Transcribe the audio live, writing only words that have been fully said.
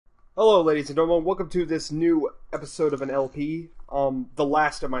Hello, ladies and gentlemen. Welcome to this new episode of an LP. The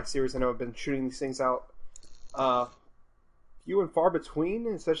last of my series. I know I've been shooting these things out few and far between,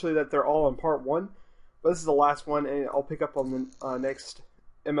 especially that they're all in part one. But this is the last one, and I'll pick up on the next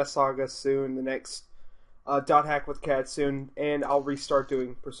MS Saga soon, the next Dot Hack with Cat soon, and I'll restart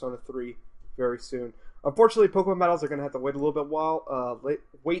doing Persona 3 very soon. Unfortunately, Pokemon battles are going to have to wait a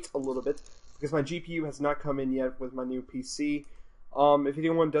little bit because my GPU has not come in yet with my new PC. If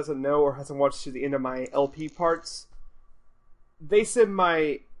anyone doesn't know or hasn't watched to the end of my LP parts, they said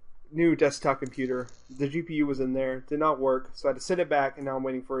my new desktop computer, the GPU was in there, did not work, so I had to send it back, and now I'm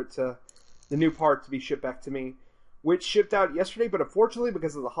waiting for the new part to be shipped back to me, which shipped out yesterday, but unfortunately,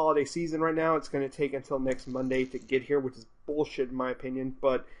 because of the holiday season right now, it's going to take until next Monday to get here, which is bullshit in my opinion,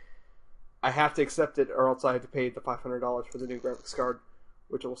 but I have to accept it, or else I have to pay the $500 for the new graphics card,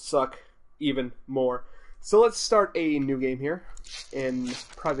 which will suck even more. So let's start a new game here in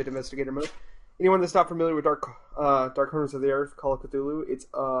private investigator mode. Anyone that's not familiar with Dark Corners of the Earth, Call of Cthulhu, it's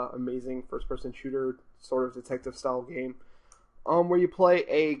an amazing first-person shooter, sort of detective-style game, where you play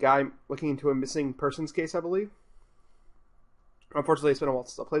a guy looking into a missing persons case, I believe. Unfortunately, it's been a while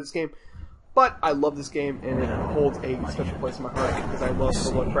since I played this game, but I love this game, and it holds a special place in my heart because I love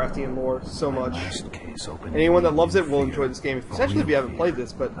the Lovecraftian lore so much. And anyone that loves it will enjoy this game, especially if you haven't played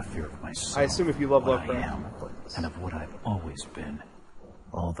this, but I assume if you love Lovecraft, you'll play this. And of what I've always been,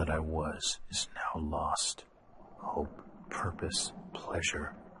 all that I was is now lost. Hope, purpose,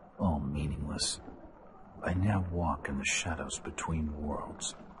 pleasure, all meaningless. I now walk in the shadows between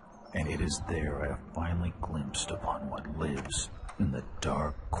worlds, and it is there I have finally glimpsed upon what lives in the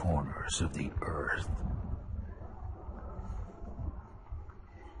dark corners of the earth.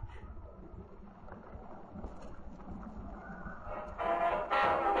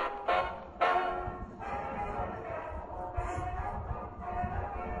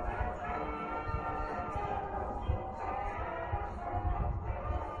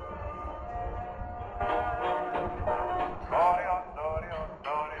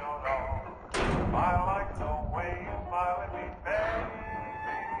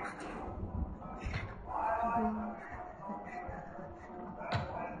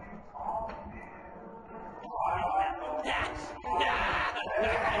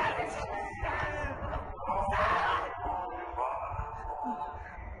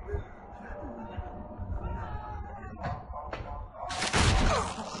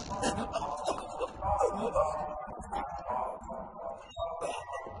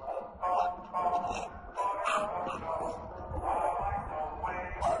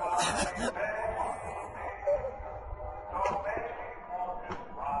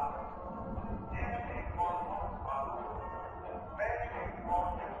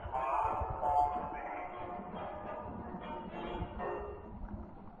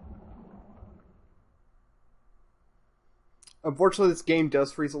 Unfortunately, this game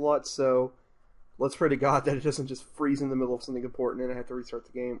does freeze a lot, so let's pray to God that it doesn't just freeze in the middle of something important and I have to restart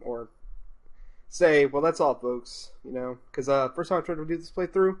the game, or say, well, that's all, folks, you know, because first time I tried to do this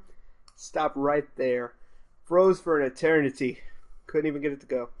playthrough, stopped right there. Froze for an eternity. Couldn't even get it to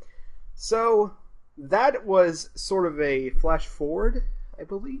go. So, that was sort of a flash forward, I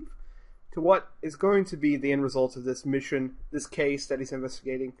believe, to what is going to be the end result of this mission, this case that he's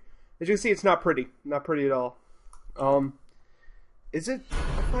investigating. As you can see, it's not pretty. Not pretty at all. Is it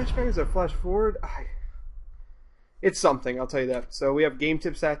a flashback? Is it a flash forward? It's something, I'll tell you that. So we have game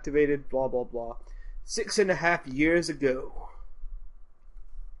tips activated, blah, blah, blah. 6.5 years ago.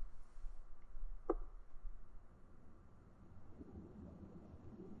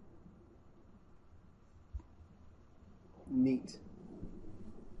 Neat.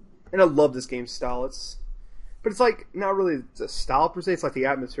 And I love this game's style. But it's like, not really the style per se, it's like the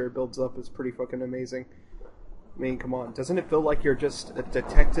atmosphere it builds up is pretty fucking amazing. I mean, come on. Doesn't it feel like you're just a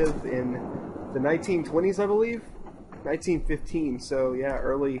detective in the 1920s, I believe? 1915, so yeah,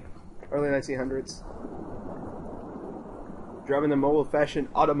 early 1900s. Driving the old-fashioned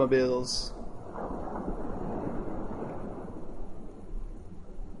automobiles.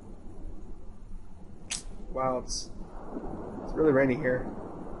 Wow, it's really rainy here.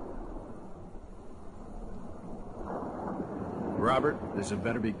 Robert, this had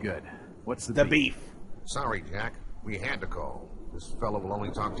better be good. What's the beef? Sorry, Jack. We had to call. This fellow will only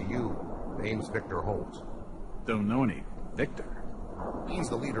talk to you. Name's Victor Holt. Don't know any Victor. He's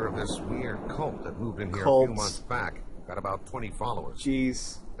the leader of this weird cult that moved in here a few months back. Got about 20 followers.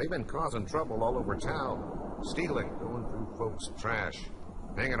 Jeez. They've been causing trouble all over town. Stealing, going through folks' trash.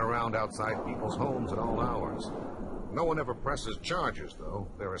 Hanging around outside people's homes at all hours. No one ever presses charges, though.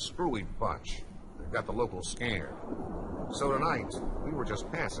 They're a screwy bunch. Their got the locals scared. So tonight, we were just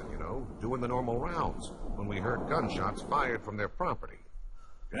passing, you know, doing the normal rounds, when we heard gunshots fired from their property.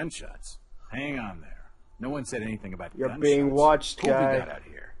 Gunshots? Hang on there. No one said anything about You're gunshots. being watched, Who we guy. got out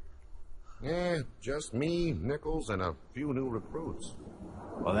here? Yeah, just me, Nichols, and a few new recruits.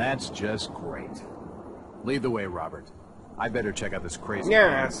 Well, that's just great. Lead the way, Robert. I better check out this crazy...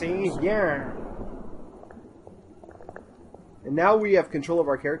 Yeah, see? Yeah. And now we have control of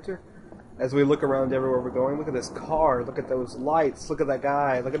our character. As we look around everywhere we're going, look at this car, look at those lights, look at that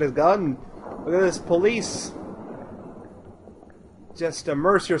guy, look at his gun, look at this police. Just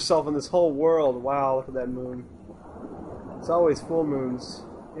immerse yourself in this whole world. Wow, look at that moon. It's always full moons.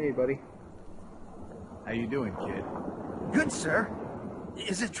 Hey, buddy. How you doing, kid? Good, sir.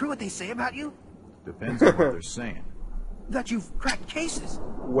 Is it true what they say about you? Depends on what they're saying. That you've cracked cases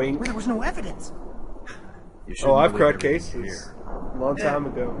Wink. where there was no evidence. You Oh, I've believe cracked everything you cases. hear. A long time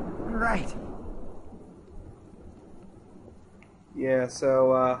ago. Right. Yeah,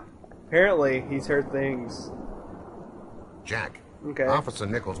 so, apparently he's heard things. Jack, Okay. Officer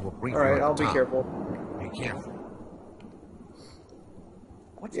Nichols will brief you Alright, at I'll the be top. careful. Be careful.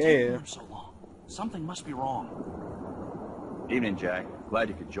 What's Yeah, taking yeah. them so long? Something must be wrong. Evening, Jack. Glad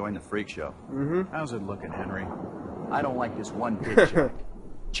you could join the freak show. Mm-hmm. How's it looking, Henry? I don't like this one bit, Jack.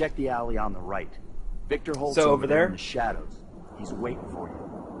 Check the alley on the right. Victor Holt's So, over over there there? in the shadows. He's waiting for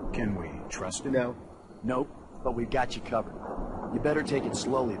you. Can we trust him? No. Nope, but we've got you covered. You better take it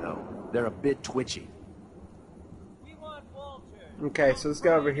slowly, though. They're a bit twitchy. Okay, so this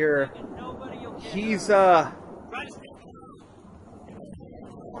guy over here, he's,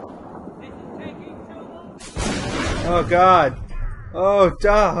 oh god. Oh,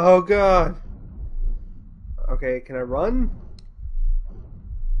 duh. Oh god. Okay, can I run?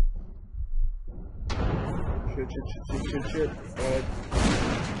 Shit.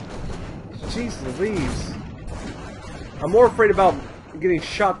 Jeez Louise. I'm more afraid about getting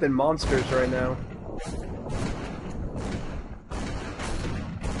shot than monsters right now.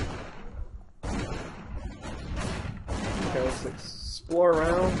 Okay, let's explore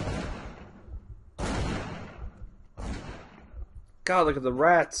around. God, look at the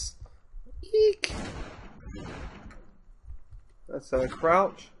rats. Eek. That's a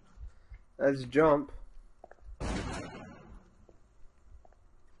crouch. That's jump.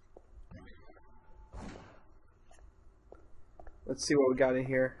 Let's see what we got in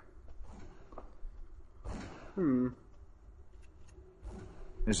here.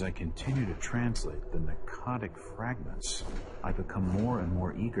 As I continue to translate the narcotic fragments, I become more and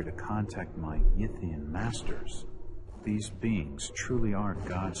more eager to contact my Yithian masters. These beings truly are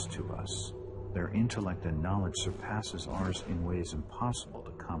gods to us. Their intellect and knowledge surpasses ours in ways impossible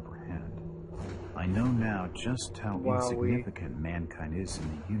to comprehend. I know now just how insignificant mankind is in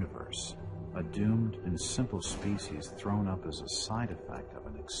the universe. A doomed and simple species thrown up as a side effect of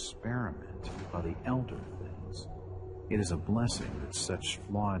an experiment by the elder things. It is a blessing that such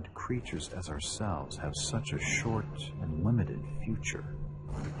flawed creatures as ourselves have such a short and limited future.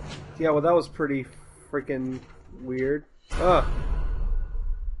 Yeah, well that was pretty freaking weird. Ugh.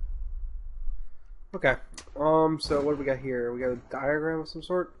 Okay. So what do we got here? We got a diagram of some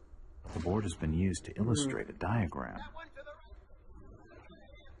sort? The board has been used to illustrate a diagram.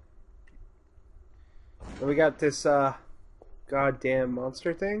 And we got this, goddamn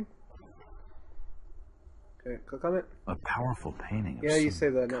monster thing. Okay, click on it. A powerful painting of Yeah, you some say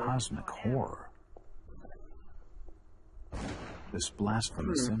that now. cosmic horror. This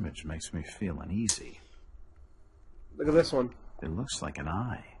blasphemous image makes me feel uneasy. Look at this one. It looks like an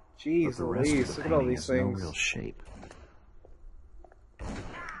eye. Jeez But the rest of Louise, the look at all painting these has no things. real shape.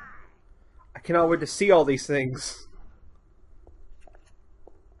 I cannot wait to see all these things.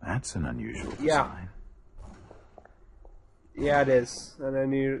 That's an unusual Yeah. design. Yeah, it is. And I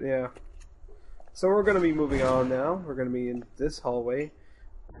knew, yeah. So we're going to be moving on now. We're going to be in this hallway.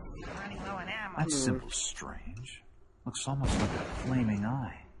 That's simple strange. Looks almost like a flaming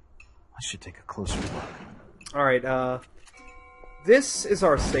eye. I should take a closer look. Alright, this is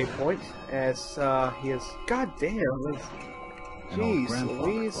our save point, as, he is... God damn, An old jeez, grandfather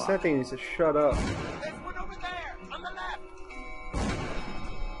Louise, clock. that thing needs to shut up.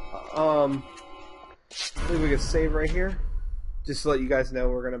 I think we can save right here. Just to let you guys know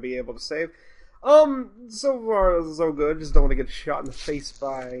we're going to be able to save. So far, so good. Just don't want to get shot in the face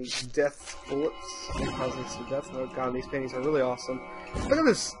by death bullets. Causing us to death. Oh god, these paintings are really awesome. Look at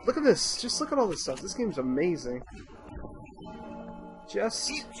this. Look at this. Just look at all this stuff. This game's amazing.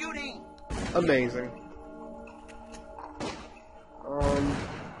 Just amazing.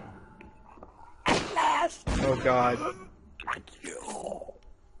 Oh god.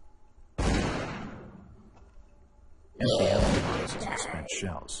 Empty ammo boxes and spent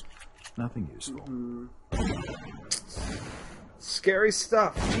shells. Nothing useful. Scary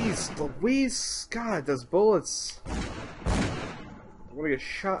stuff. Jeez, Louise. God, those bullets. I'm gonna get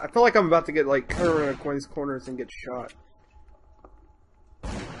shot. I feel like I'm about to get like cut around one of these corners and get shot.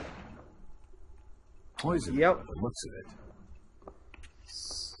 Poison. Yep. By the looks of it.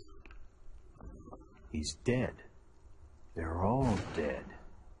 He's dead. They're all dead.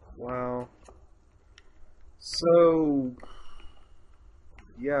 Wow. So,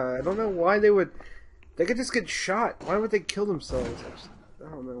 yeah, I don't know why they would. They could just get shot. Why would they kill themselves? I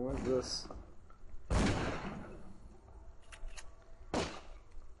don't know. What is this?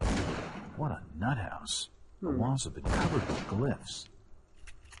 What a nut house. The walls have been covered with glyphs.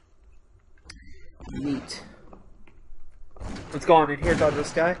 Neat. Let's go on in here, dog.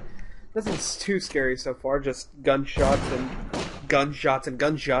 This guy. Nothing's too scary so far. Just gunshots and gunshots and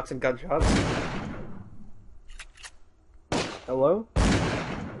gunshots and gunshots. Hello?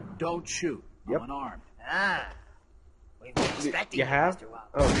 Don't shoot. Yep. I'm unarmed. Ah. We've been expecting You have? Mr. Walt.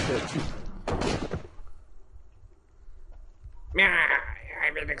 Oh shit.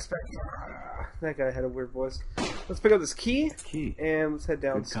 I've been expecting. That guy had a weird voice. Let's pick up this key Key. and let's head Could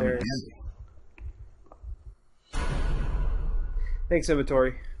come in downstairs. handy. Thanks,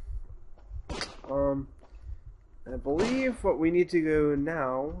 inventory. I believe what we need to go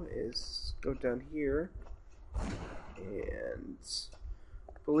now is go down here, and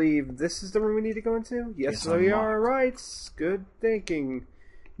I believe this is the room we need to go into. Yes, It's so we unlocked. are right. Good thinking.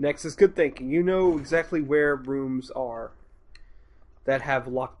 Nexus, good thinking. You know exactly where rooms are that have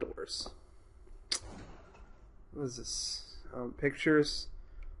locked doors. What is this? Pictures,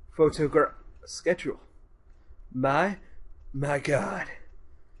 photograph, schedule. My God.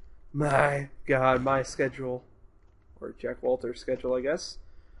 My God, my schedule. Or Jack Walter's schedule, I guess.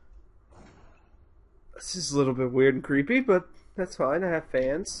 This is a little bit weird and creepy, but that's fine. I have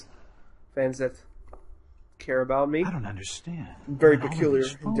fans. Fans that care about me. I don't understand. Very All of peculiar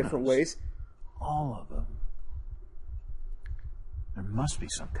these in different photos. ways. All of them. There must be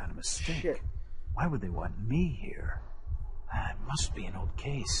some kind of mistake. Shit. Why would they want me here? It must be an old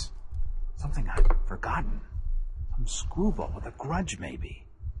case. Something I've forgotten. Some screwball with a grudge, maybe.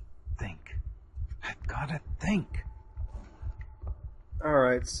 Think. I've gotta think.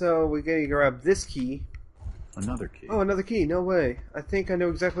 Alright, so we gotta grab this key. Another key. Oh, another key. No way. I think I know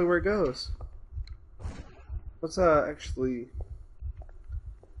exactly where it goes. Let's, actually...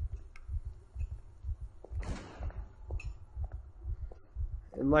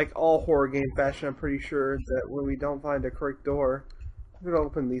 In like all horror game fashion, I'm pretty sure that when we don't find a correct door, we're gonna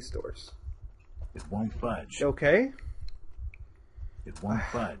open these doors. It won't budge. Okay? It won't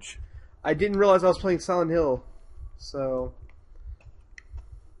budge. I didn't realize I was playing Silent Hill, so...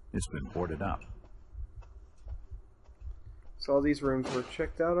 It's been boarded up. So all these rooms were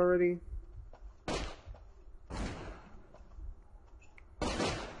checked out already?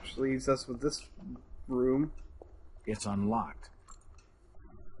 Which leaves us with this room. It's unlocked.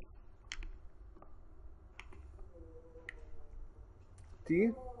 Do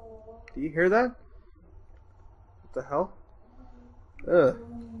you hear that? What the hell? Ugh.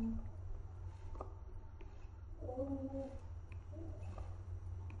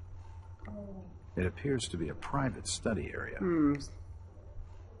 It appears to be a private study area.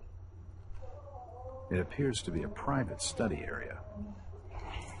 It appears to be a private study area.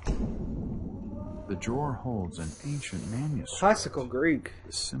 The drawer holds an ancient manuscript. Classical Greek.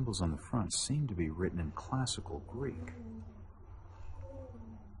 The symbols on the front seem to be written in classical Greek.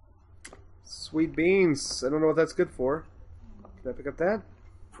 Sweet beans. I don't know what that's good for. Can I pick up that?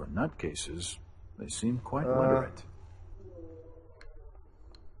 For nutcases, they seem quite literate.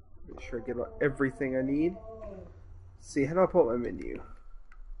 Make sure I get everything I need. Let's see, how do I pull up my menu?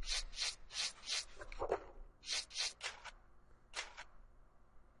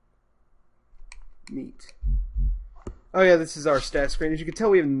 Neat. Oh yeah, this is our stat screen. As you can tell,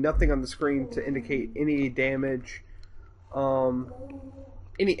 we have nothing on the screen to indicate any damage,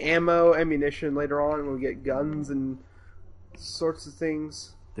 any ammo, ammunition later on when we get guns and sorts of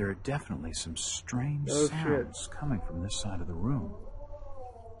things. There are definitely some strange Oh, sounds coming from this side of the room.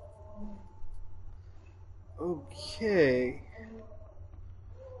 Okay.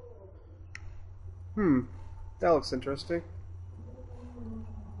 That looks interesting.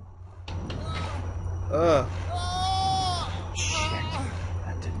 Shit,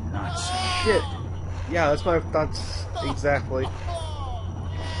 that did not sound. Shit. Yeah, that's my thoughts exactly.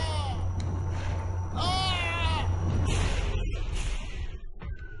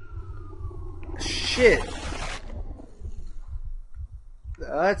 Shit.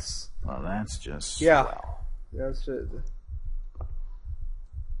 Well, that's just Yeah. swell. That's it.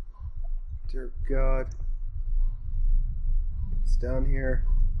 Dear God. It's down here.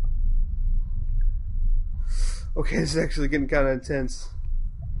 Okay, this is actually getting kind of intense.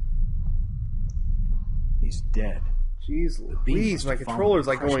 He's dead. Jeez beam Louise, must my have fallen controller's and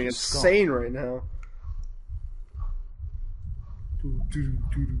like crushed going his skull. insane right now.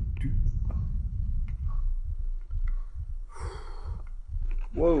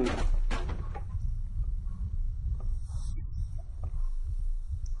 Whoa.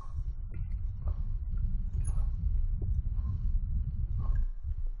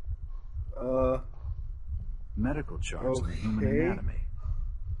 Medical charts in the human Okay. anatomy.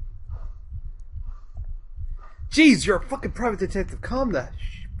 Jeez, you're a fucking private detective. Calm the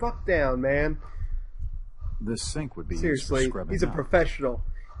fuck down, man. This sink would be used Seriously, for scrubbing he's a up. professional.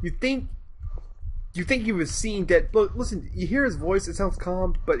 You think he was seeing dead? Look, listen. You hear his voice; it sounds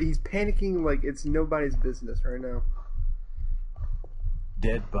calm, but he's panicking like it's nobody's business right now.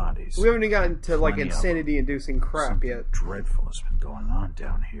 Dead bodies. We haven't even gotten to like Plenty of them. insanity-inducing crap Something yet. dreadful has been going on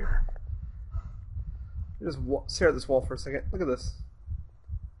down here. Just stare at this wall for a second. Look at this.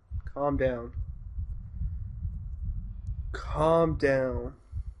 Calm down. Calm down.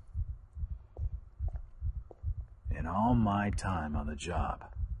 In all my time on the job,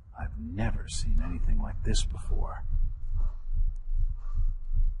 I've never seen anything like this before.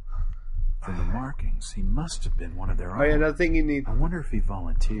 From the markings, he must have been one of their Oh yeah, own. another thing you need. I wonder if he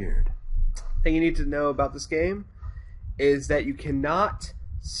volunteered. Thing you need to know about this game is that you cannot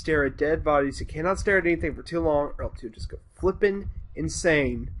stare at dead bodies. You cannot stare at anything for too long, or else you'll just go flipping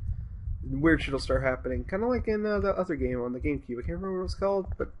insane. Weird shit will start happening, kind of like in the other game on the GameCube. I can't remember what it was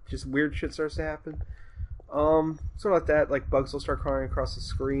called, but just weird shit starts to happen. Sort of like that. Like bugs will start crawling across the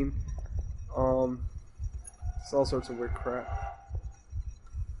screen. It's all sorts of weird crap.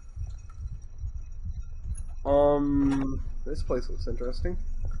 This place looks interesting.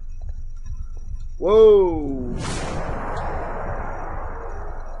 Whoa!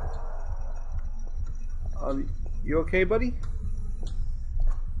 You okay, buddy?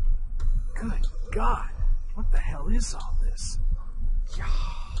 Good God! What the hell is all this?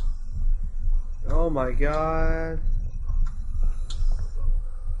 Oh my God!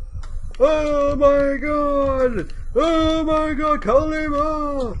 Oh my God! Oh my God!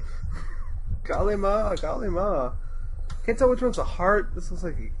 Kalima! Kalima! Kalima! Can't tell which one's a heart. This looks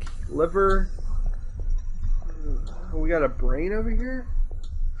like a liver. We got a brain over here?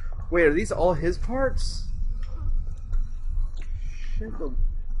 Wait, are these all his parts? Shit,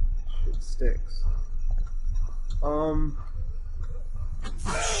 shit sticks.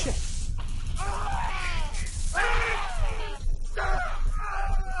 Shit.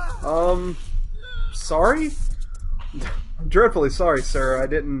 Sorry? I'm dreadfully sorry, sir. I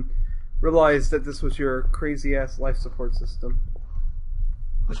didn't realize that this was your crazy-ass life support system.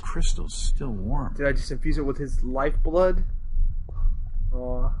 The crystal's still warm. Did I just infuse it with his lifeblood?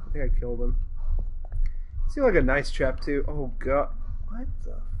 Oh, I think I killed him. Seemed like a nice chap, too. Oh, God. What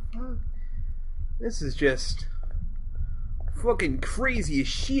the fuck? This is just fucking crazy as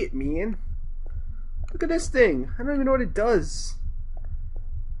shit, man. Look at this thing. I don't even know what it does.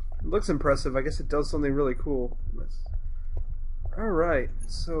 It looks impressive. I guess it does something really cool. Alright,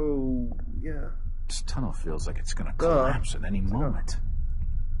 so, yeah. This tunnel feels like it's gonna collapse at any moment.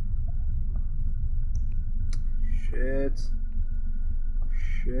 Shit.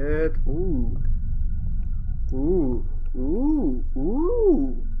 Shit. Ooh. Ooh. Ooh.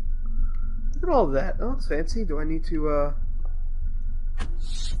 Ooh. Look at all that. Oh, it's fancy. Do I need to,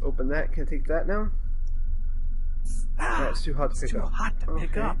 open that? Can I take that now? That's too hot to pick up. Too hot to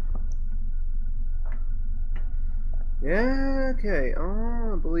pick up. Yeah, okay.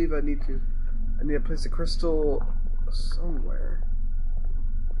 Oh, I believe I need to place the crystal somewhere.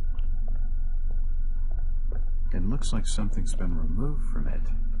 It looks like something's been removed from it.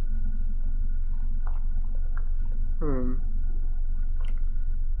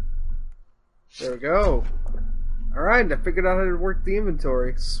 There we go. Alright, I figured out how to work the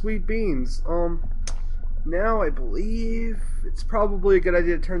inventory. Sweet beans. Now I believe it's probably a good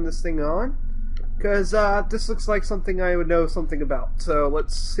idea to turn this thing on. Because this looks like something I would know something about. So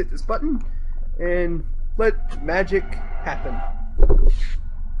let's hit this button and let magic happen.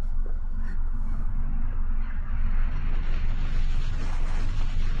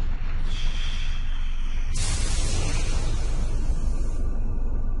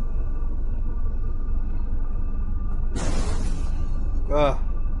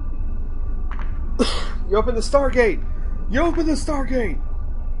 You open the Stargate! You open the Stargate!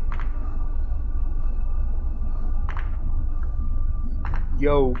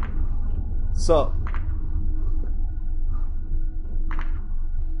 Yo. Sup?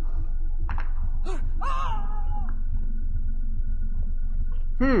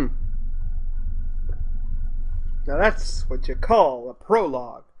 Hmm. Now that's what you call a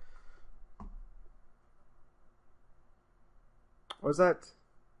prologue. Or is that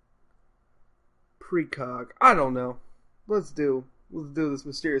precog? I don't know. Let's do this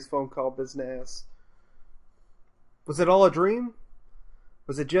mysterious phone call business. Was it all a dream?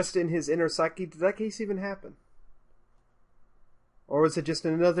 Was it just in his inner psyche? Did that case even happen? Or was it just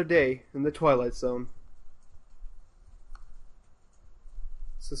another day in the Twilight Zone?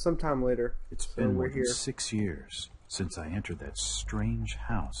 So sometime later. It's been more than 6 years since I entered that strange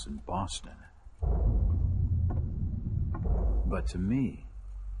house in Boston. But to me,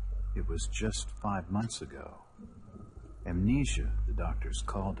 it was just 5 months ago. Amnesia, the doctors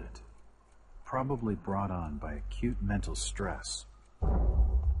called it. Probably brought on by acute mental stress.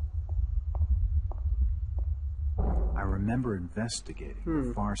 I remember investigating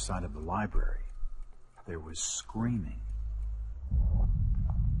the far side of the library. There was screaming.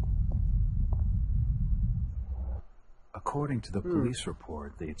 According to the police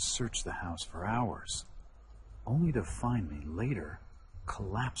report, they had searched the house for hours, only to find me later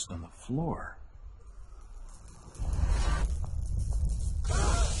collapsed on the floor.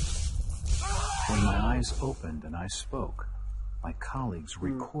 When my eyes opened and I spoke, my colleagues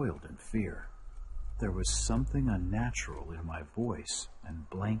recoiled in fear. There was something unnatural in my voice and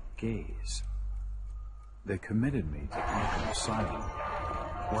blank gaze. They committed me to Arkham Asylum,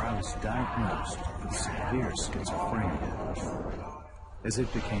 where I was diagnosed with severe schizophrenia. As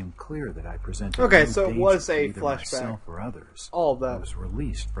it became clear that I presented no so it danger was to a either flashback. myself or others, All of that. I was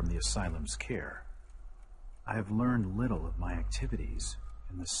released from the asylum's care. I have learned little of my activities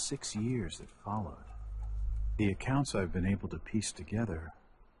in the 6 years that followed. The accounts I've been able to piece together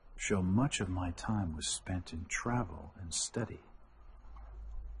show much of my time was spent in travel and study.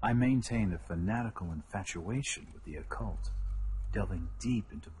 I maintained a fanatical infatuation with the occult, delving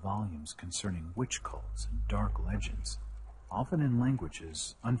deep into volumes concerning witch cults and dark legends, often in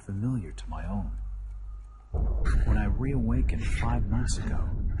languages unfamiliar to my own. When I reawakened 5 months ago,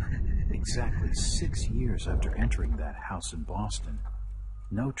 exactly 6 years after entering that house in Boston,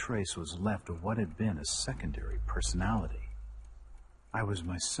 no trace was left of what had been a secondary personality. I was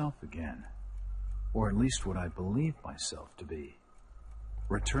myself again, or at least what I believed myself to be.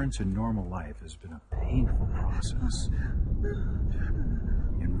 Return to normal life has been a painful process.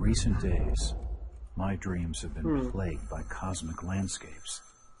 In recent days, my dreams have been plagued by cosmic landscapes,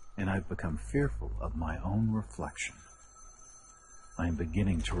 and I've become fearful of my own reflection. I am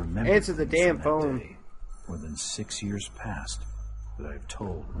beginning to remember Answer the damn that phone. day, more than 6 years past, that I've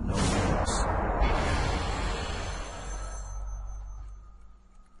told no one else.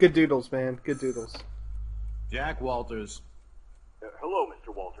 Good doodles, man. Good doodles. Jack Walters. Hello,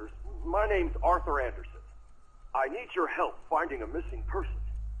 Mr. Walters. My name's Arthur Anderson. I need your help finding a missing person.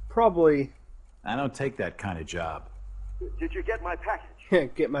 Probably. I don't take that kind of job. Did you get my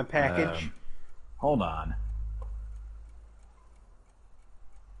package? Get my package. Hold on.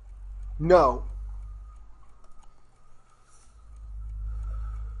 No.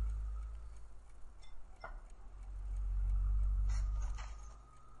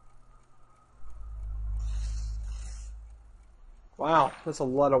 Wow, that's a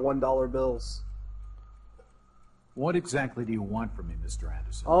lot of $1 bills. What exactly do you want from me, Mr.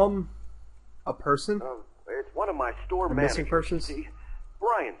 Anderson? A person? It's one of my store A managers. missing persons? See,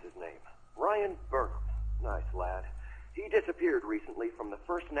 Brian's his name. Ryan Burnham. Nice lad. He disappeared recently from the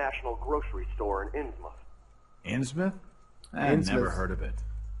First National Grocery Store in Innsmouth. Innsmouth? I Innsmouth. never heard of it.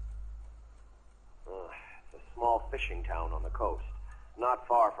 It's a small fishing town on the coast, not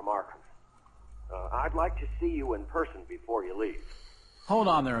far from Arkham. I'd like to see you in person before you leave. Hold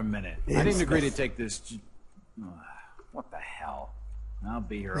on there a minute. I didn't agree to take this... What the hell? I'll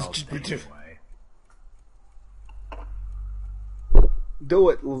be here all day anyway. Do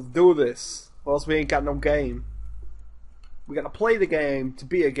it. Let's do this. Or else we ain't got no game. We gotta play the game to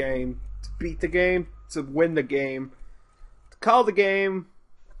be a game. To beat the game. To win the game. To call the game.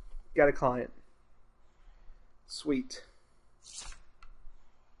 Got a client. Sweet.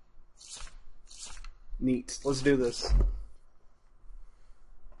 Neat. Let's do this.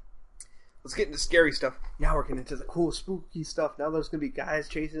 Let's get into scary stuff. Now we're getting into the cool, spooky stuff. Now there's going to be guys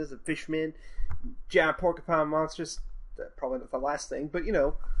chasing us and fishmen, giant porcupine monsters. Probably not the last thing, but you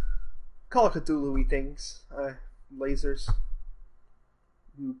know, Call of Cthulhu-y things. Lasers,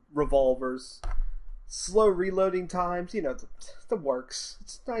 revolvers, slow reloading times. You know, the works.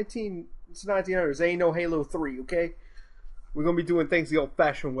 It's 1900s. There ain't no Halo 3, okay? We're going to be doing things the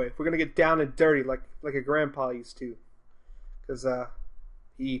old-fashioned way. We're going to get down and dirty like a grandpa used to. Because,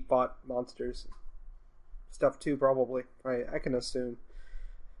 he fought monsters. Stuff too, probably. I can assume.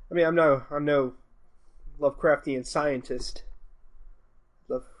 I mean, I'm no Lovecraftian scientist.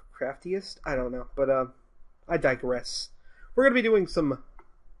 Lovecraftiest? I don't know, but I digress. We're gonna be doing some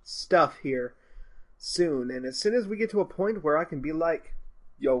stuff here soon, and as soon as we get to a point where I can be like,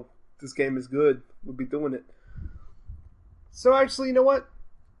 yo, this game is good, we'll be doing it. So actually, you know what?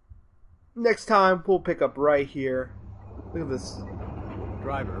 Next time we'll pick up right here. Look at this.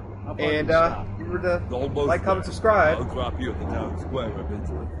 Driver, how far And do we stop? remember to like, comment, subscribe. I'll drop you at the town square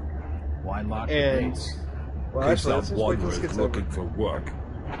eventually. Why lock the And gates? well, In case actually, some let's just wait till this wanderers gets looking over. for work.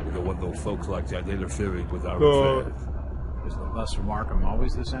 We don't want those folks like that interfering with our affairs. Is the bus from Markham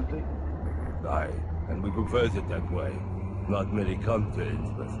always this empty? Aye, and we prefers it that way. Not many convicts,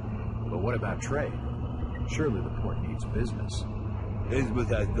 But what about trade? Surely the port needs business. Elizabeth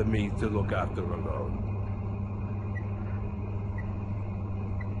has the means to look after her own.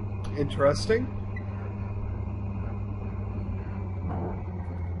 Interesting.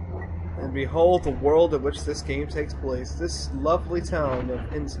 And behold the world in which this game takes place. This lovely town of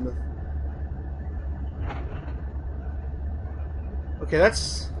Innsmouth. Okay,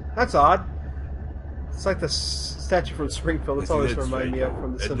 that's odd. It's like the statue from Springfield. That's all this reminds me of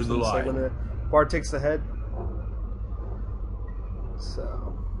from The Simpsons. Like when the Bart takes the head.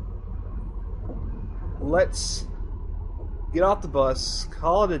 So let's get off the bus,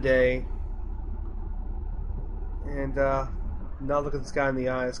 call it a day, and not look at this guy in the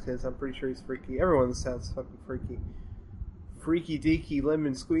eyes because I'm pretty sure he's freaky. Everyone in this town's fucking freaky. Freaky deaky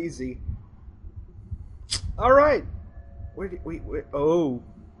lemon squeezy. Alright. Wait. Oh,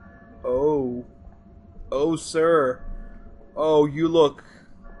 sir. Oh, you look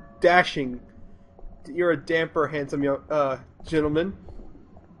dashing. You're a damper, handsome young gentleman.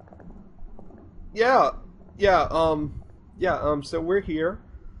 Yeah. So we're here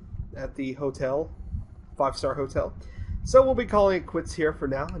at the hotel, 5-star hotel. So we'll be calling it quits here for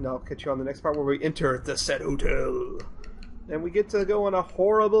now, and I'll catch you on the next part where we enter the said hotel. And we get to go on a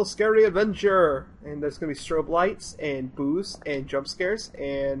horrible, scary adventure. And there's going to be strobe lights, and booze, and jump scares,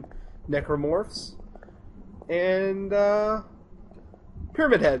 and necromorphs, and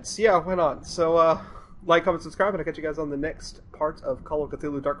pyramid heads. Yeah, why not? So, like, comment, subscribe, and I'll catch you guys on the next part of Call of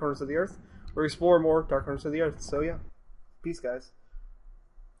Cthulhu Dark Corners of the Earth. We're exploring more Dark Corners of the Earth. So, yeah. Peace, guys.